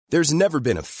There's never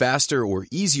been a faster or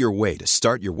easier way to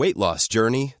start your weight loss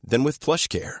journey than with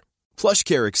PlushCare.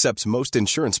 PlushCare accepts most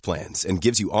insurance plans and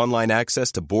gives you online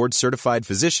access to board-certified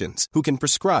physicians who can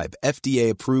prescribe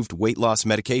FDA-approved weight loss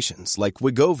medications like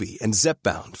Wegovy and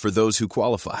Zepbound for those who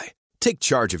qualify. Take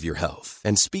charge of your health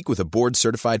and speak with a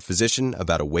board-certified physician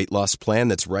about a weight loss plan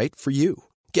that's right for you.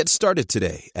 Get started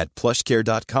today at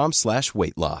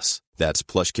plushcare.com/weight loss. That's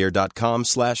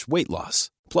plushcare.com/weight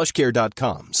loss.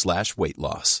 plushcare.com/weight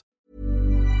loss.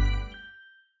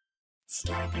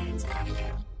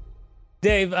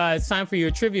 Dave, it's time for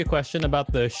your trivia question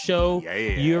about the show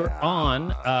you're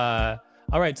on.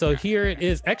 All right, so here it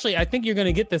is. Actually, I think you're going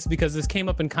to get this because this came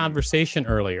up in conversation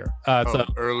earlier.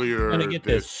 Earlier, going to get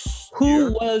this.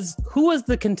 Who was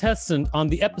the contestant on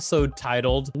the episode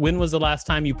titled "When Was the Last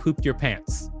Time You Pooped Your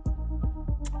Pants"?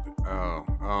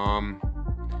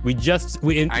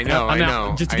 I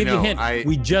know. Just to give you a hint,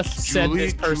 we just said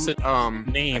this person's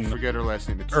name. I forget her last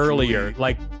name. It's earlier,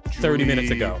 like 30 minutes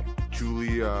ago.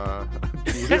 Julia.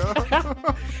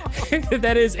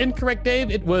 That is incorrect,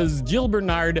 Dave. It was Jill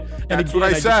Bernard. And That's again, what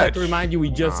I just said. have to remind you, we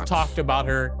just talked about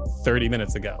her 30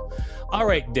 minutes ago. All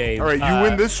right, Dave. All right, you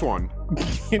win this one.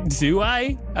 Do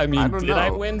I? I mean, did I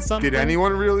win something? Did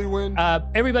anyone really win?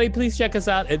 Everybody, please check us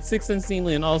out at Six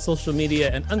Unseemly on all social media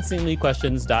and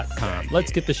unseemlyquestions.com.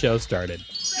 Let's get the show started.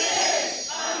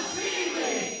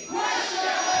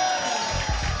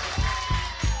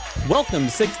 Welcome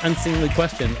to Six Unseemly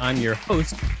Questions. I'm your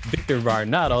host, Victor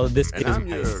Varnado. This is my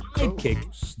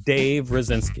sidekick, Dave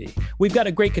Rosinski. We've got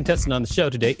a great contestant on the show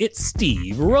today. It's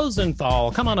Steve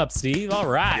Rosenthal. Come on up, Steve. All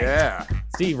right. Yeah.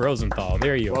 Steve Rosenthal.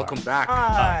 There you are. Welcome back.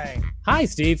 Hi. Hi,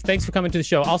 Steve. Thanks for coming to the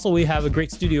show. Also, we have a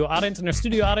great studio audience, and our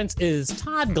studio audience is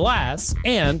Todd Glass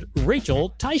and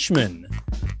Rachel Teichman.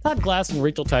 Todd Glass and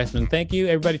Rachel Teichman, thank you.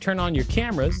 Everybody turn on your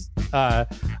cameras.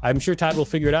 I'm sure Todd will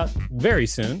figure it out very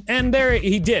soon. And there,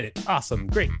 he did it. Awesome.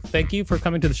 Great. Thank you for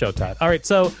coming to the show, Todd. All right,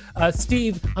 so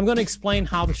Steve, I'm going to explain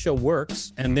how the show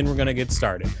works, and then we're going to get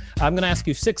started. I'm going to ask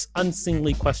you 6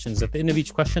 unseemly questions. At the end of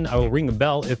each question, I will ring a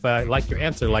bell if I like your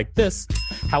answer like this.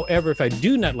 However, if I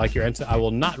do not like your answer, I will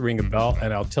not ring a bell,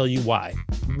 and I'll tell you why.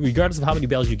 Regardless of how many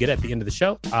bells you get at the end of the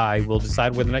show, I will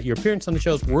decide whether or not your appearance on the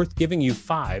show is worth giving you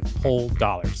 $5 whole.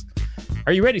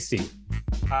 Are you ready, Steve?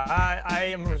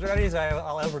 I am as ready as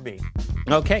I'll ever be.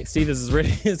 Okay, Steve is as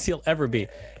ready as he'll ever be.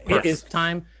 It is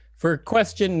time for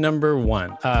question number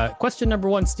 1. Question number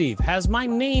 1, Steve. Has my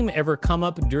name ever come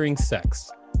up during sex?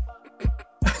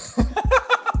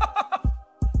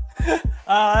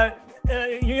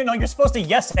 You're supposed to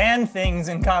yes and things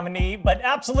in comedy, but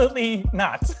absolutely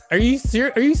not. Are you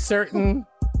certain?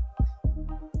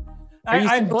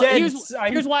 I'm dead.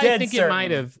 Here's why I think certain. It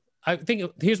might have.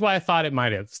 Here's why I thought it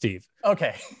might have, Steve.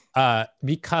 Okay.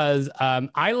 Because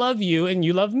I love you and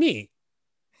you love me.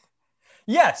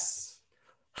 Yes.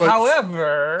 But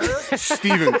however,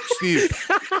 Steve,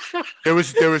 there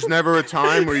was never a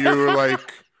time where you were like.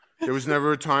 There was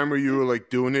never a time where you were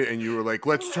like doing it and you were like,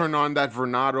 let's turn on that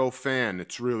Vernado fan.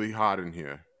 It's really hot in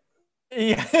here.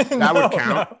 Yeah, that would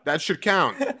count. No. That should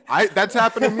count. That's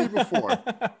happened to me before.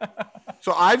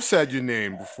 So I've said your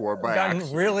name before by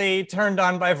accident. Really turned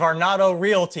on by Varnado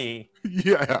Realty.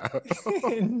 Yeah.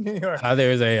 In New York.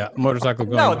 There's a motorcycle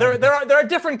going. No, there are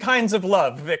different kinds of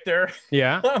love, Victor.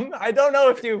 Yeah. I don't know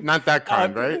if you. Not that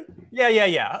kind, right?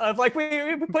 Yeah. Like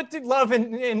we put love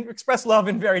in express love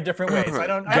in very different ways. I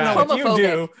don't know what you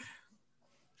do.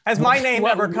 Has my name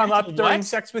ever come up during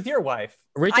sex with your wife?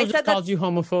 Rachel just called you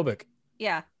homophobic.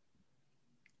 Yeah.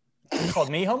 You called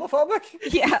me homophobic?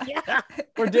 Yeah.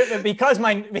 Because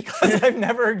I've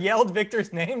never yelled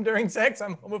Victor's name during sex,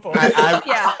 I'm homophobic.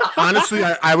 Yeah. Honestly,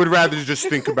 I would rather just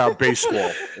think about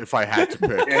baseball if I had to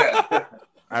pick. Yeah.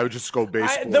 I would just go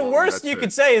baseball. The worst you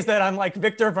could say is that I'm like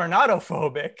Victor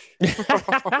Varnado-phobic.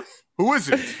 Who is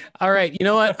it? All right. You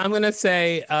know what? I'm going to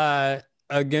say, I'm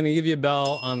going to give you a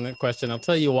bell on the question. I'll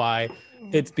tell you why.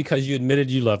 It's because you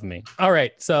admitted you love me. All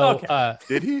right. So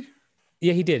did he?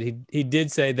 Yeah, he did. He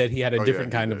did say that he had a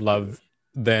different kind of love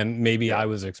than maybe I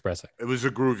was expressing. It was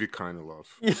a groovy kind of love.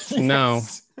 Yes. No,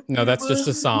 that's just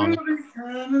a song.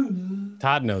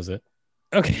 Todd knows it.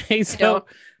 Okay, so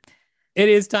it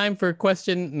is time for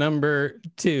question number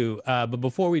 2. But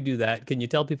before we do that, can you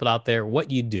tell people out there what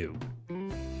you do?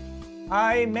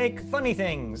 I make funny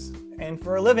things, and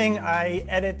for a living, I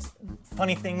edit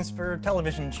funny things for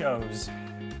television shows.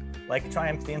 Like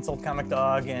Triumph the Insult Comic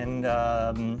Dog and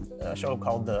a show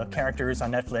called The Characters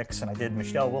on Netflix, and I did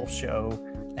Michelle Wolf's show,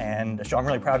 and a show I'm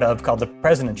really proud of called The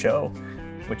President Show,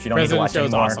 which you don't need to watch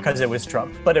anymore because it was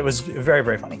Trump, but it was very,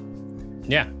 very funny.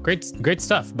 Yeah, great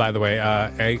stuff. By the way,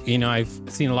 I've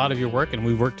seen a lot of your work, and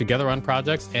we've worked together on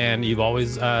projects, and you've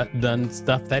always done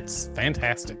stuff that's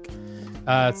fantastic.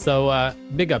 So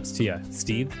big ups to you,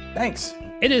 Steve. Thanks.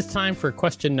 It is time for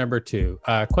question number 2.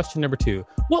 Question number 2: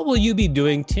 what will you be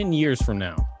doing 10 years from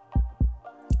now?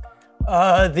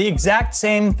 The exact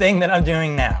same thing that I'm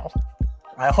doing now.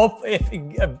 I hope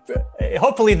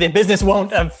hopefully the business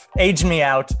won't have aged me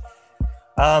out.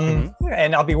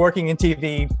 And I'll be working in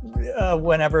TV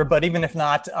whenever, but even if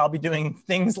not, I'll be doing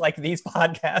things like these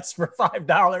podcasts for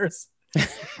 $5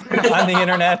 on the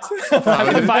internet.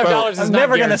 $5 is I'm not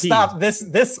never going to guaranteed. stop this,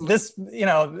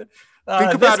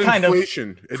 Think about this kind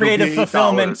inflation. of creative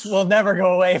fulfillment will never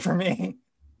go away for me.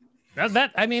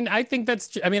 I think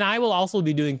that's. I will also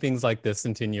be doing things like this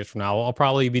in 10 years from now. I'll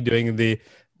probably be doing the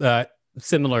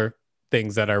similar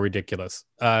things that are ridiculous.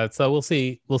 So we'll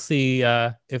see. We'll see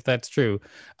if that's true.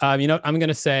 I'm going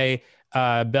to say,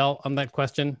 Bell, on that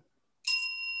question.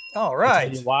 All I'll right.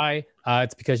 tell you why?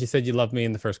 It's because you said you loved me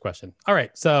in the first question. All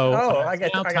right. So I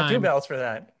got 2 bells for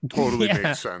that. Totally Yeah.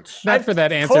 makes sense. Not for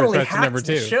that answer. Totally Question number hacked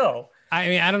the 2. show.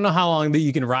 I don't know how long that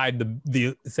you can ride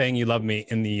the saying you love me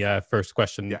in the first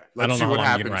question. Yeah, I let's don't see know what how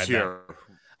long you can happens ride here.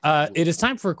 that. It is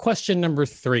time for question number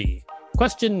 3.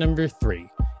 Question number 3: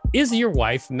 is your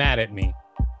wife mad at me?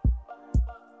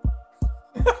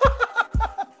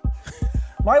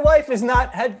 My wife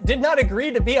did not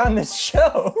agree to be on this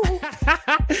show.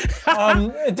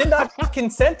 Did not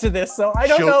consent to this, so I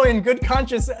don't know in good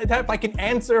conscience if I can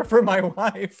answer for my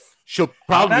wife. She'll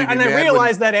probably be And mad I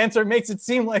realize that answer makes it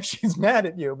seem like she's mad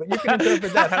at you, but you can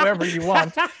interpret that however you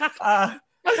want.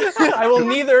 I will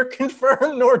neither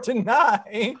confirm nor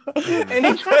deny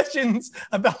any questions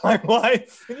about my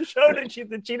wife. It showed that she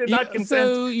did not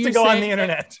consent to go on the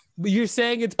internet. You're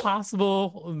saying it's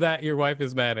possible that your wife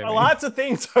is mad at me. Lots of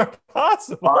things are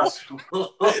possible.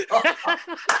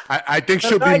 I think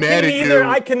she'll be mad at you.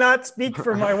 I cannot speak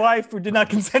for my wife who did not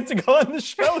consent to go on the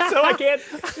show, so I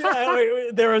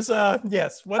can't. There was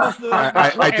yes. What is the?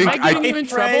 I think Am I getting you in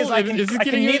trouble? I can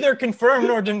getting you? neither confirm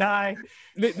nor deny.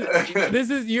 Is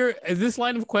this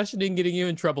line of questioning getting you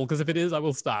in trouble? Because if it is, I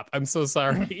will stop. I'm so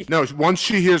sorry. No, once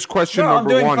she hears question No, I'm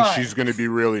number doing 1, fine. she's going to be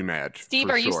really mad. Steve,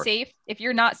 for are you sure. safe? If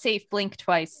you're not safe, blink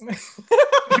twice.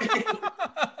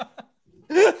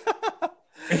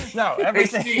 No, Hey,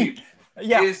 everything. Steve,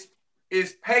 Yeah.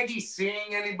 is Peggy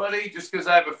seeing anybody? Just because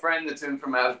I have a friend that's in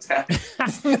from out of town.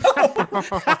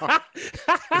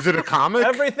 Is it a comic?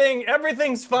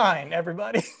 Everything's fine,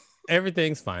 everybody.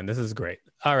 Everything's fine. This is great.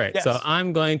 All right. Yes. So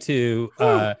I'm going to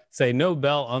say no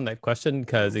bell on that question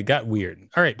because it got weird.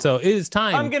 All right. So it is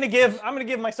time. I'm gonna give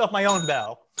myself my own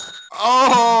bell.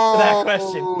 Oh, that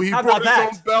question. He How brought about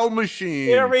his that? own bell machine.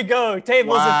 Here we go.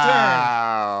 Tables have turned.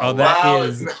 Wow. Oh, that Wow.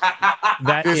 is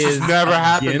that This is has never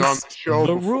happened on against the show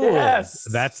The before. rule. Yes.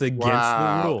 That's against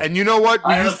Wow. the rule. And you know what?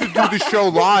 We used to do the show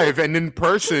live and in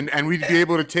person, and we'd be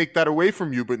able to take that away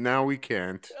from you, but now we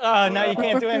can't. Now you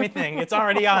can't do anything. It's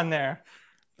already on there.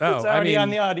 It's already on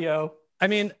the audio. I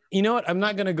mean, you know what? I'm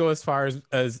not going to go as far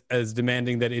as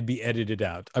demanding that it be edited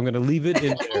out. I'm going to leave it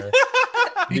in there.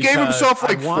 He gave himself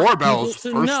like I want 4 bells.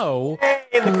 people to First. know Hey,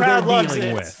 the who crowd they're loves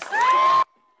dealing it. with.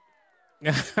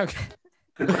 Okay.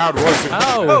 The crowd wasn't.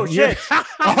 Oh, you're- shit.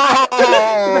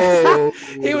 Oh,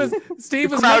 Steve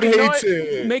The was crowd making, hates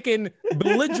it. making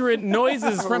belligerent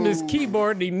noises from his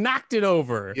keyboard, and he knocked it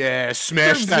over. Yeah,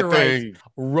 smash Serves that you right, thing.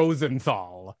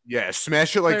 Rosenthal. Yeah,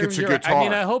 smash it like Serves it's a you right. guitar. I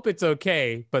mean, I hope it's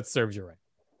okay, but serves you right.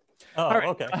 Oh, All right.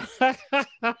 okay.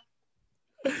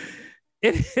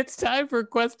 It's time for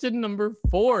question number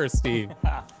 4, Steve.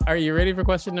 Are you ready for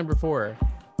question number 4?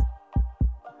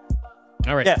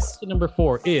 All right. Yes. Question number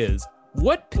 4 is: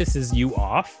 what pisses you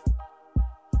off?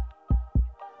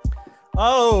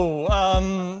 Oh,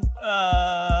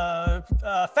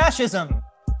 fascism.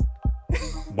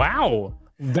 Wow.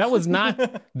 That was not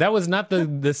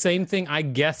the same thing I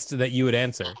guessed that you would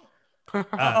answer.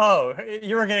 Oh,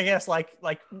 you were gonna guess like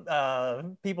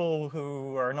people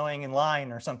who are annoying in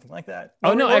line or something like that.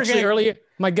 Oh no, We're actually gonna- earlier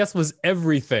my guess was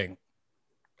everything.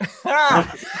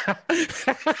 Ah!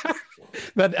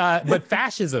 But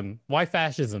fascism. Why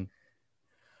fascism?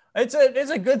 It's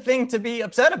a good thing to be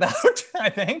upset about. I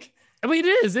think. I mean,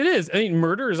 it is. I mean,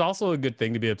 murder is also a good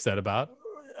thing to be upset about.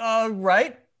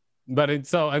 Right. But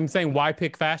so I'm saying, why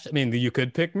pick fascism? I mean, you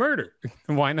could pick murder.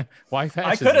 Why not? Why I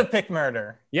fascism? could have picked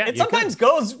murder. Yeah, It you sometimes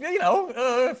goes.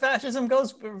 Fascism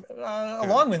goes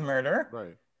along with murder.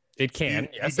 Right. It can.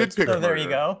 You Yes. did pick So there murder. you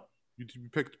go. You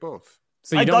picked both.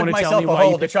 So you I don't dug want to tell myself me a why you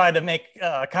hole to picked. try to make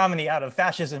comedy out of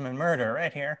fascism and murder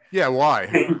right here. Yeah,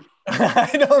 why? I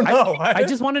don't know. I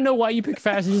just want to know why you pick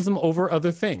fascism over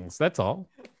other things. That's all.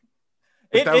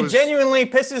 It genuinely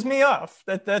pisses me off.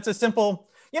 That's a simple.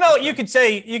 You could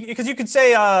say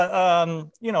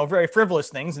very frivolous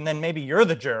things, and then maybe you're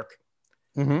the jerk.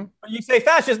 Mm-hmm. But you say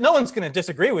fascist, no one's going to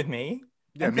disagree with me.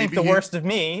 Yeah, and think the worst of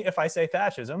me if I say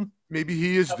fascism. Maybe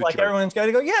he is the like jerk. Everyone's got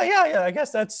to go. Yeah. I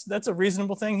guess that's a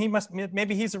reasonable thing.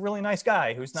 Maybe he's a really nice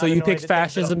guy who's not. So you picked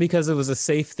fascism because it was a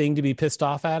safe thing to be pissed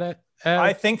off at it.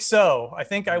 I think so. I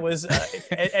think I was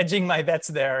edging my bets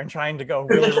there and trying to go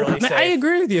really safe. I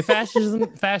agree with you.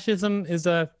 Fascism is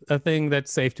a thing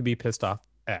that's safe to be pissed off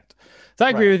at. So I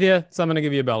agree with you. So I'm going to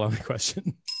give you a bell on the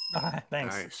question.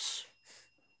 Thanks. Nice.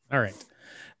 All right.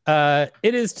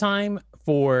 It is time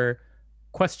for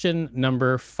question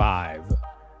number 5.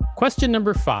 Question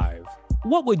number 5.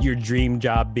 What would your dream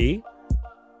job be?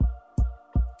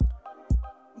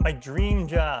 My dream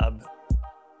job.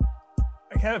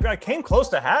 I came close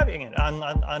to having it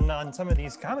on some of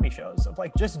these comedy shows of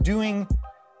like just doing.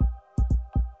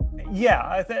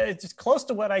 Yeah, it's just close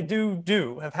to what I do.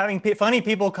 Of having funny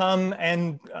people come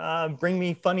and bring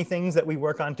me funny things that we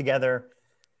work on together.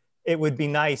 It would be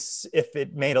nice if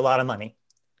it made a lot of money.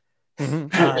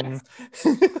 Mm-hmm.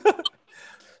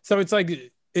 So it's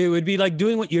like it would be like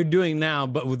doing what you're doing now,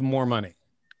 but with more money.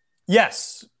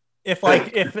 Yes, if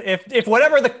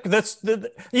whatever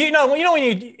the when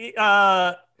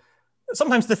you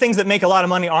sometimes the things that make a lot of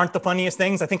money aren't the funniest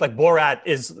things. I think like Borat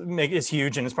is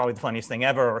huge and it's probably the funniest thing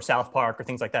ever, or South Park or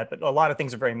things like that. But a lot of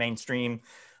things are very mainstream.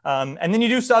 And then you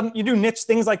do niche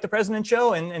things like The President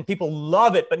Show, and people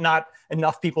love it, but not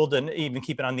enough people to even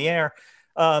keep it on the air.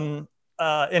 And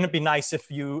it'd be nice if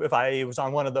I was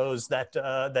on one of those that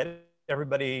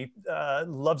everybody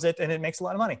loves it and it makes a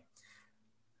lot of money.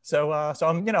 So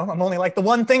I'm only like the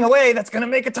one thing away that's going to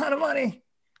make a ton of money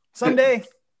someday.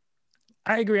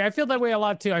 I agree. I feel that way a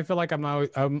lot too. I feel like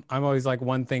I'm always like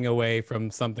one thing away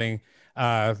from something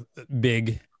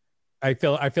big. I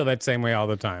feel that same way all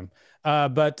the time.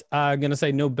 But I'm going to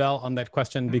say no bell on that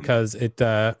question because it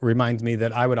reminds me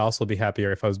that I would also be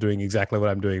happier if I was doing exactly what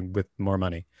I'm doing with more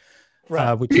money.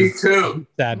 Right. Me too.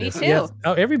 Sadness. Me too. Yes.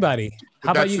 Oh, everybody.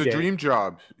 How about you? That's the Gabe? dream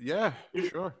job. Yeah,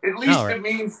 sure. At least All right. it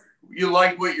means you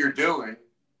like what you're doing.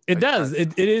 It does.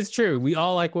 It is true. We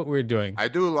all like what we're doing. I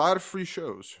do a lot of free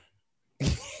shows.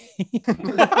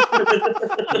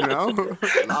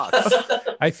 Lots.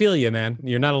 I feel you, man.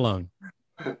 You're not alone.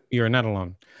 You're not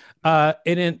alone. Now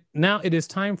it is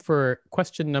time for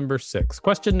question number 6.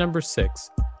 Question number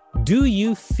 6. Do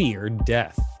you fear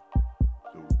death?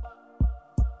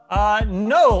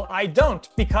 No, I don't,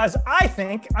 because I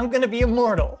think I'm going to be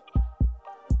immortal.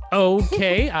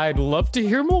 Okay, I'd love to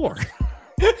hear more.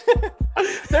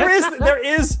 There's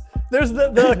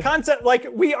the concept, like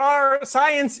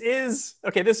science is,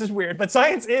 okay, this is weird, but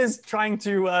science is trying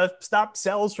to stop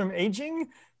cells from aging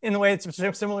in the way it's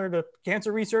similar to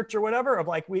cancer research or whatever, of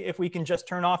like if we can just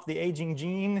turn off the aging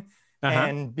gene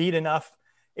and beat enough,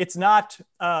 it's not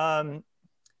out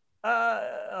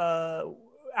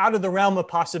of the realm of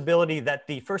possibility that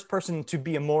the first person to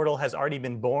be immortal has already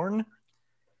been born.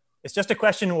 It's just a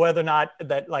question of whether or not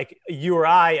that like you or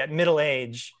I at middle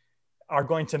age are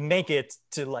going to make it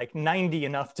to like 90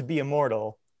 enough to be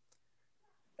immortal.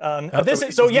 What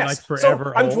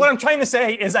I'm trying to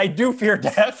say is I do fear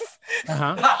death.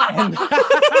 And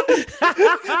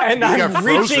I'm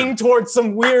reaching towards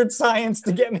some weird science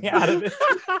to get me out of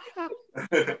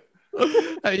it.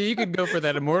 You could go for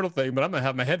that immortal thing, but I'm gonna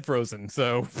have my head frozen.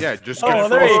 So yeah, just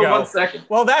there you go. 1 second.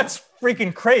 Well, that's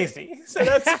freaking crazy. So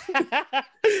that's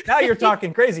now you're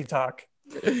talking crazy talk.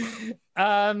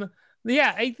 Yeah,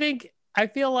 I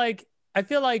feel like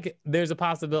there's a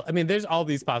possibility. I mean, there's all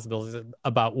these possibilities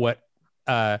about what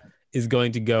is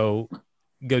going to go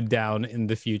down in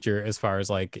the future as far as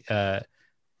like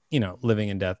living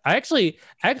and death. I actually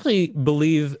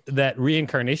believe that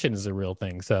reincarnation is a real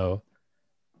thing. So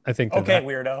I think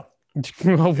weirdo.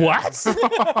 What?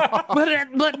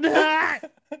 but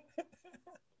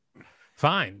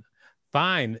fine.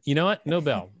 You know what? No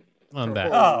bell on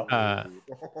that.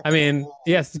 I mean,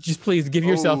 yes. Just please give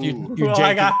yourself your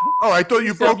janky. I thought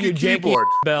you broke your keyboard.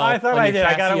 Bell. I thought I did.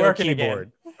 I got it working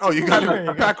keyboard. again. Oh, you got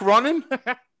it back running?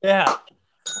 Yeah.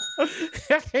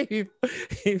 he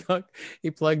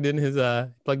plugged in his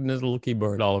little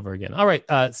keyboard all over again. All right,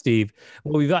 Steve.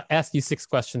 Well, we've asked you 6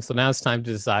 questions, so now it's time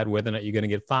to decide whether or not you're going to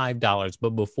get $5. But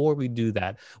before we do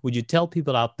that, would you tell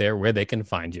people out there where they can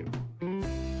find you?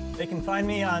 They can find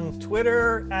me on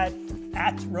Twitter at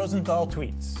Rosenthal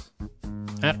Tweets.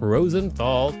 At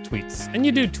Rosenthal Tweets, and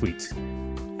you do tweet.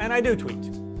 And I do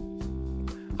tweet.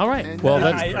 All right. And well,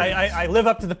 I live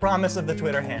up to the promise of the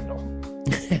Twitter handle.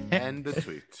 And the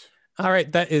tweet. All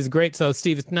right, that is great. So,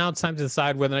 Steve, it's time to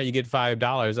decide whether or not you get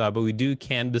 $5, but we do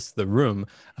canvass the room.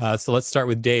 So let's start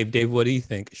with Dave. Dave, what do you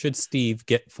think? Should Steve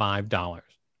get $5?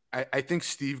 I think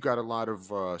Steve got a lot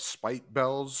of spite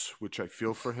bells, which I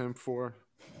feel for him for,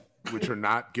 which are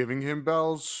not giving him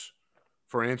bells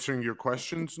for answering your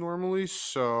questions normally.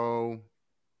 So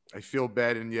I feel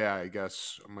bad, and yeah, I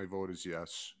guess my vote is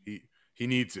yes. He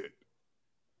needs it.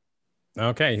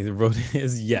 Okay, the vote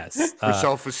is yes. For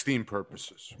self-esteem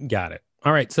purposes. Got it.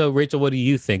 All right, so Rachel, what do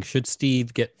you think? Should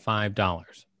Steve get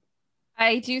 $5?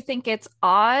 I do think it's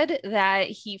odd that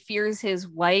he fears his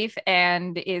wife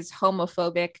and is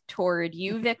homophobic toward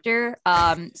you, Victor.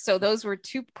 So those were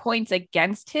 2 points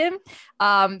against him.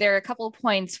 There are a couple of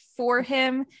points for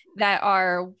him that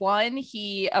are, one,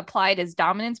 he applied his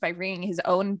dominance by ringing his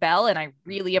own bell, and I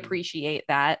really appreciate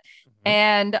that.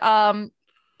 And,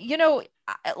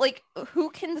 like, who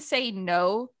can say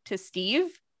no to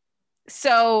Steve?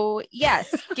 So,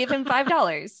 yes, give him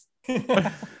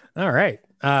 $5. All right.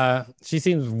 She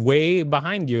seems way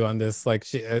behind you on this. Like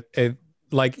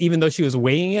even though she was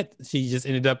weighing it, she just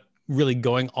ended up really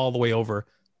going all the way over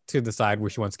to the side where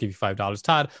she wants to give you $5.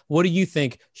 Todd, what do you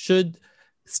think? Should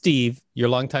Steve, your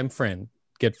longtime friend,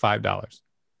 get $5?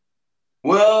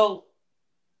 Well,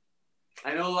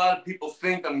 I know a lot of people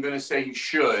think I'm going to say he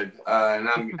should, and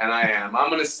I am. I'm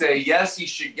going to say yes, he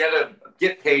should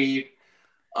get paid.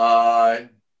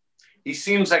 He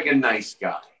seems like a nice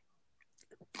guy.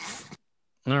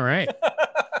 All right.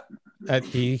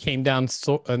 He came down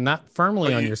not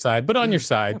firmly on your side, but on your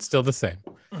side, still the same.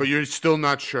 But you're still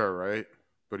not sure, right?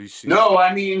 But No,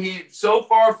 I mean, he so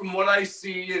far from what I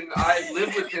see, and I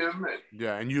live with him.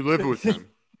 Yeah, and you live with him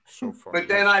so far. But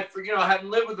then I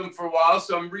hadn't lived with him for a while,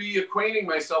 so I'm reacquainting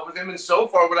myself with him. And so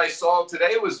far, what I saw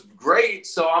today was great.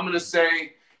 So I'm going to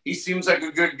say he seems like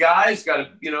a good guy. He's got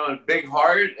a big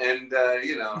heart, and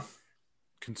how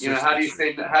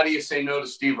do you say no to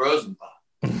Steve Rosenthal?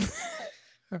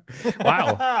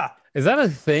 Wow. Is that a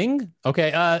thing?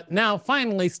 Okay. Now,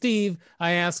 finally, Steve,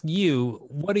 I ask you,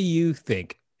 what do you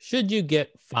think? Should you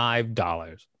get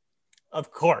 $5?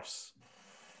 Of course.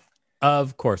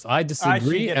 Of course. I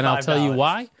disagree, and I'll tell you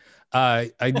why.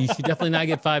 You should definitely not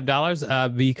get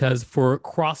 $5 because for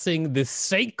crossing the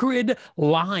sacred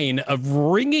line of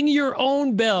ringing your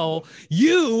own bell,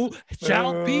 you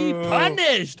shall be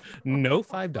punished. No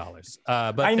 $5.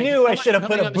 But I knew I should have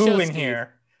put a boo in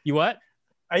here. You what?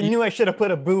 I knew I should have put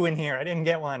a boo in here. I didn't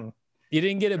get one. You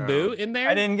didn't get a boo in there?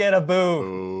 I didn't get a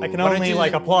boo. I can only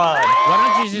applaud.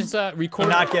 Why don't you just record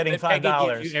not getting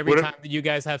 $5 every time that you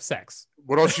guys have sex?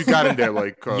 What else you got in there?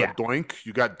 Like Doink?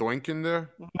 You got Doink in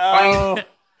there? No.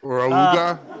 Or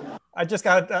Awooga? I just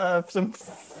got some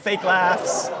fake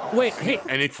laughs. Wait, hey.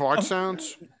 Any fart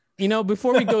sounds?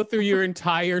 Before we go through your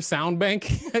entire sound bank,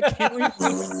 can we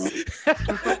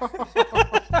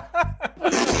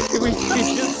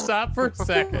just stop for a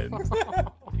second?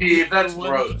 Steve, that's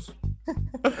gross.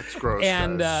 That's gross.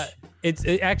 And it's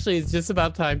just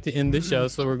about time to end the show,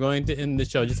 so we're going to end the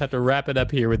show. Just have to wrap it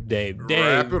up here with Dave. Dave,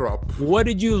 wrap it up. What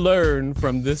did you learn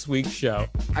from this week's show?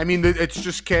 I mean, it's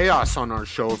just chaos on our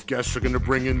show if guests are going to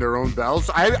bring in their own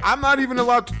bells. I'm not even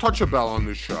allowed to touch a bell on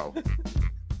this show.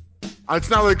 It's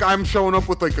not like I'm showing up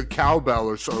with like a cowbell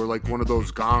or like one of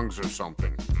those gongs or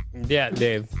something. Yeah,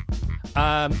 Dave.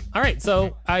 All right,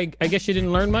 so I guess you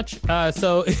didn't learn much.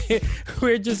 So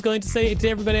we're just going to say to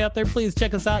everybody out there, please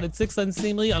check us out at Six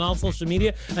Unseemly on all social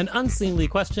media and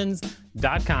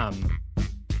unseemlyquestions.com.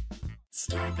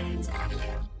 Starbane's Audio,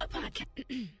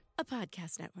 a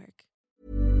podcast network.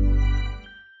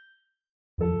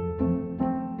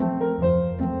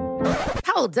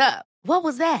 Hold up. What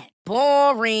was that?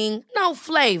 Boring. No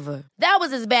flavor. That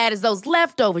was as bad as those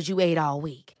leftovers you ate all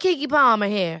week. Keke Palmer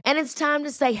here, and it's time to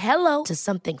say hello to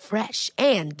something fresh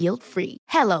and guilt-free.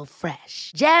 Hello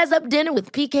Fresh. Jazz up dinner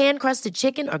with pecan-crusted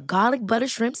chicken or garlic butter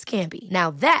shrimp scampi. Now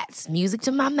that's music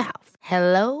to my mouth.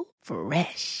 Hello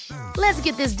Fresh. Let's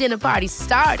get this dinner party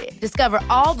started. Discover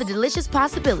all the delicious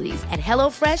possibilities at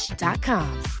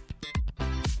HelloFresh.com.